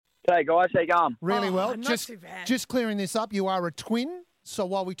Hey guys, how you going? Really well. Not too bad. Just clearing this up, you are a twin. So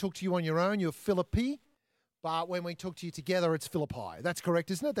while we talk to you on your own, you're Filippi. But when we talk to you together, it's Filippi. That's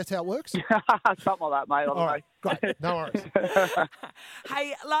correct, isn't it? That's how it works? Something like that, mate. I don't All know. right, great. No worries.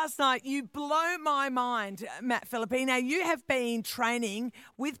 Hey, last night you blow my mind, Matt Filippi. Now, you have been training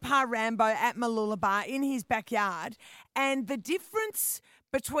with Pa Rambo at Mooloolaba in his backyard, and the difference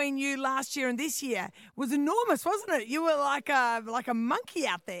between you last year and this year was enormous, wasn't it? You were like a monkey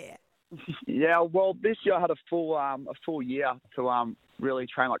out there. Yeah, well, this year I had a full year to really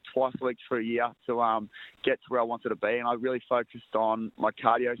train like twice a week for a year to get to where I wanted to be, and I really focused on my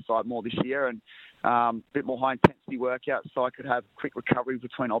cardio side more this year and a bit more high intensity workouts so I could have quick recovery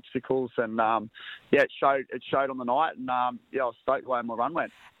between obstacles. And it showed on the night, and I was stoked the way my run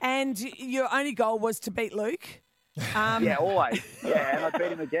went. And your only goal was to beat Luke. Yeah, always. Yeah, and I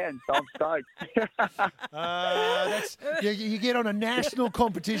beat him again, so I'm stoked. You get on a national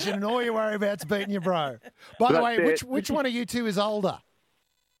competition and all you worry about is beating your bro. By the way, which one of you two is older?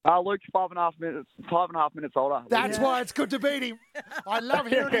 Luke's 5.5 minutes older. That's why it's good to beat him. I love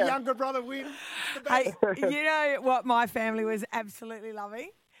hearing a younger brother win. Hey, you know what my family was absolutely loving?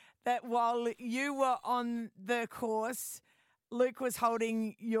 That while you were on the course, Luke was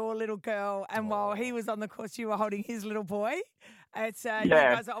holding your little girl, and while he was on the course, you were holding his little boy. It's You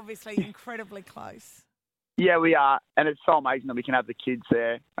guys are obviously incredibly close. Yeah, we are, and it's so amazing that we can have the kids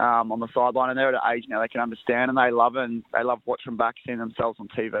there on the sideline, and they're at an age now they can understand, and they love it, and they love watching back, seeing themselves on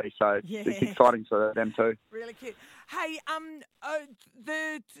TV. So it's exciting for them too. Really cute. Hey,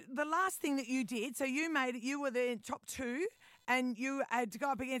 the last thing that you did, so you were the top two, and you had to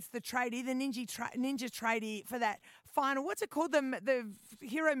go up against the tradie, the ninja tradie for that final. What's it called? The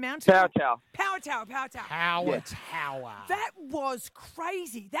Hero Mountain? Power Tower. Power Tower. Tower. That was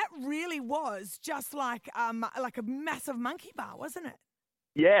crazy. That really was just like a massive monkey bar, wasn't it?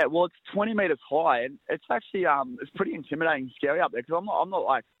 Yeah, well, it's 20 metres high, and it's actually it's pretty intimidating and scary up there because I'm not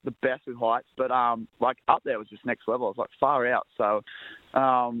like the best with heights, but like up there was just next level. It was like far out, so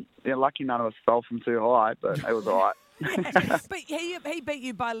lucky none of us fell from too high, but it was all right. But he beat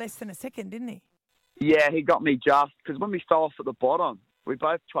you by less than a second, didn't he? Yeah, he got me just because when we fell off at the bottom, we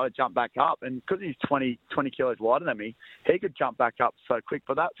both tried to jump back up, and because he's 20 kilos lighter than me, he could jump back up so quick.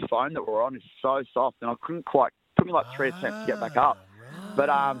 But that foam that we're on is so soft, and I couldn't quite. Took me like 3 attempts to get back up. But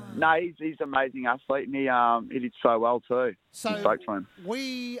no, he's an amazing athlete, and he did so well too. So stoked for him.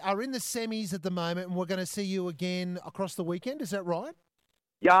 We are in the semis at the moment, and we're going to see you again across the weekend. Is that right?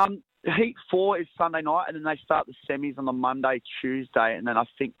 Yeah. Heat 4 is Sunday night, and then they start the semis on the Monday, Tuesday, and then I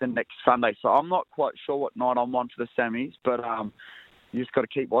think the next Sunday. So I'm not quite sure what night I'm on for the semis, but you just got to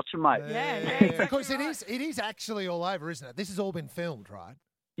keep watching, mate. Yeah, exactly because right. it is actually all over, isn't it? This has all been filmed, right?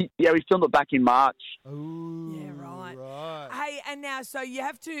 Yeah, we filmed it back in March. Ooh, yeah, right. Right. Hey, and now, so you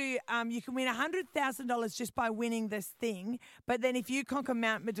have to, you can win $100,000 just by winning this thing, but then if you conquer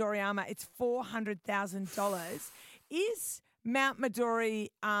Mount Midoriyama, it's $400,000. Is Mount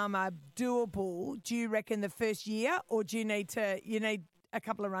Midoriyama doable, do you reckon, the first year, or do you need a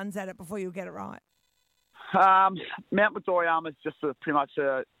couple of runs at it before you get it right? Mount Midoriyama is just pretty much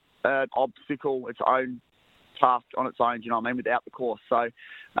an obstacle, its own task on its own, do you know what I mean, without the course. So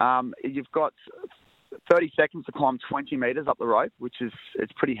you've got 30 seconds to climb 20 metres up the rope,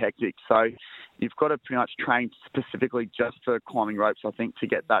 it's pretty hectic. So you've got to pretty much train specifically just for climbing ropes, I think, to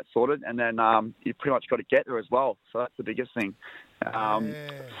get that sorted. And then you've pretty much got to get there as well. So that's the biggest thing.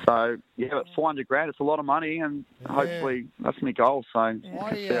 So, yeah, but $400,000, it's a lot of money, and hopefully that's my goal. So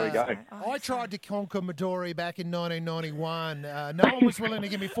there we go. I tried to conquer Midori back in 1991. No one was willing to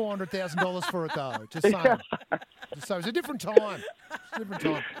give me $400,000 for it, though. Just saying. So it's a different time.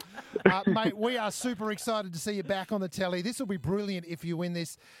 Mate, we are super excited to see you back on the telly. This will be brilliant if you win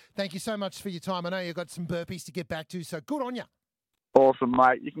this. Thank you so much for your time. I know you've got some burpees to get back to, so good on you. Awesome,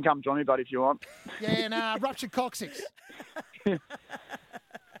 mate. You can come join me, buddy, if you want. Yeah, nah, ruptured coccyx. I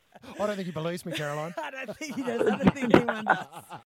don't think he believes me, Caroline. I don't think he does. I don't think anyone does.